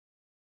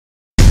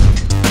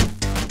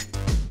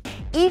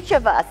Each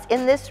of us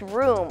in this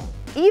room,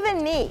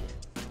 even me,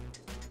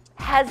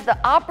 has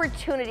the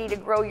opportunity to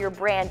grow your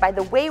brand by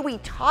the way we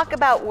talk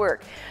about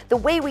work, the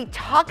way we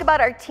talk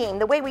about our team,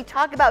 the way we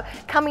talk about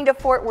coming to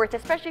Fort Worth,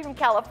 especially from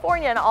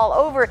California and all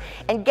over,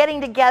 and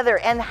getting together,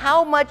 and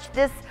how much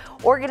this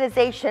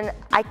organization,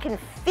 I can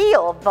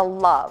feel the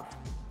love.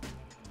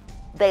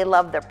 They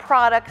love their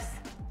products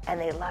and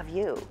they love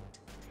you.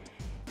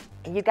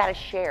 And you gotta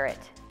share it.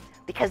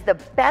 Because the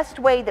best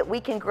way that we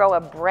can grow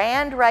a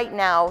brand right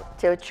now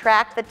to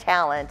attract the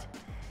talent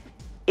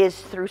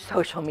is through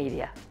social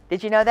media.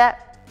 Did you know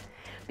that?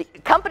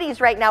 Companies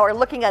right now are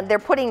looking at, they're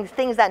putting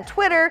things on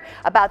Twitter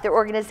about their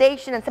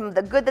organization and some of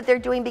the good that they're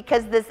doing,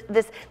 because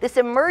this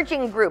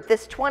emerging group,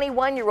 this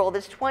 21-year-old,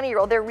 this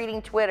 20-year-old, they're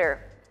reading Twitter.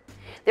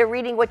 They're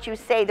reading what you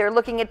say, they're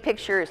looking at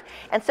pictures.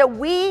 And so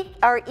we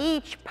are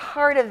each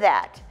part of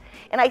that.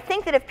 And I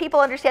think that if people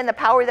understand the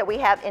power that we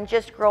have in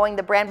just growing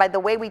the brand by the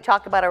way we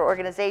talk about our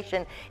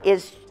organization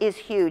is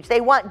huge.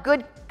 They want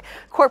good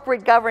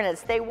corporate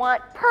governance. They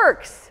want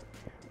perks.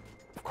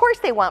 Of course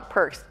they want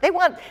perks. They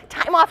want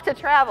time off to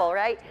travel,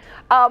 right?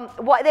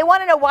 They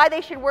want to know why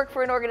they should work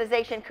for an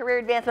organization, career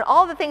advancement,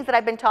 all the things that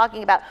I've been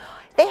talking about.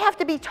 They have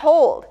to be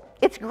told.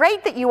 It's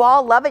great that you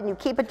all love it and you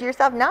keep it to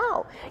yourself.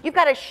 No, you've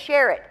got to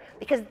share it,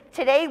 because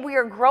today we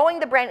are growing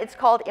the brand. It's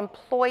called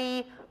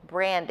employee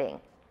branding.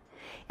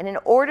 And in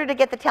order to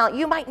get the talent,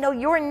 you might know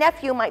your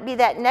nephew might be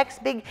that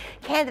next big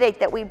candidate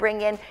that we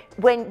bring in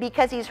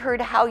because he's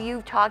heard how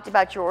you've talked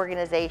about your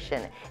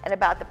organization and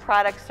about the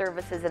products,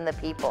 services, and the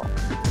people.